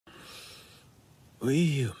We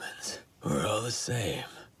humans, we're all the same.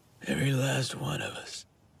 Every last one of us.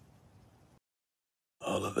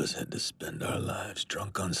 All of us had to spend our lives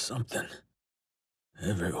drunk on something.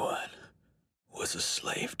 Everyone was a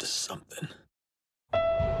slave to something.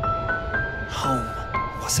 Home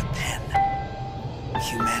was a pen.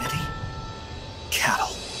 Humanity,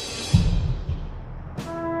 cattle.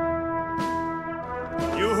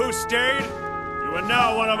 You who stayed, you are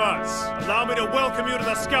now one of us. Allow me to welcome you to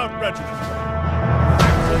the Scout Regiment.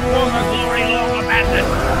 Former glory long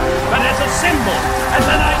abandoned, but as a symbol, as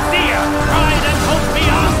an idea, pride and hope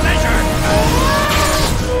beyond measure.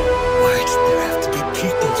 Why did there have to be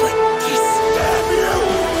people like this? Damn you!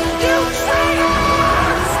 You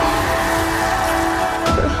traitors!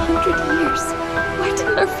 For 100 years, why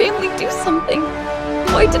didn't our family do something?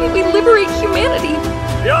 Why didn't we liberate humanity?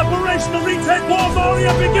 The Operation the Retake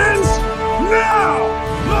Warfaria begins now!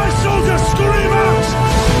 My soldiers scream out!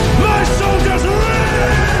 My soldiers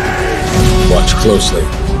rage! Watch closely,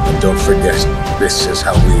 and don't forget, this is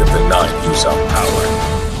how we of the Nine use our power.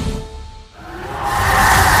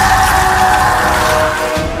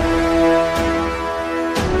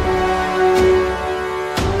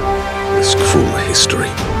 This cruel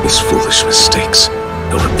history, these foolish mistakes,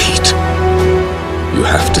 they'll repeat. You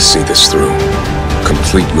have to see this through.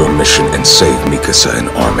 Complete your mission and save Mikasa and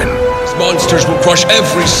Armin. These monsters will crush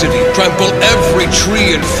every city, trample every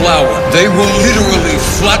tree and flower. They will literally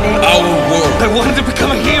flatten our world. I wanted to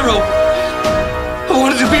become a hero. I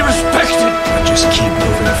wanted to be respected. I just keep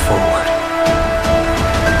moving forward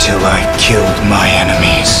until I killed my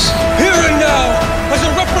enemies. Here and now!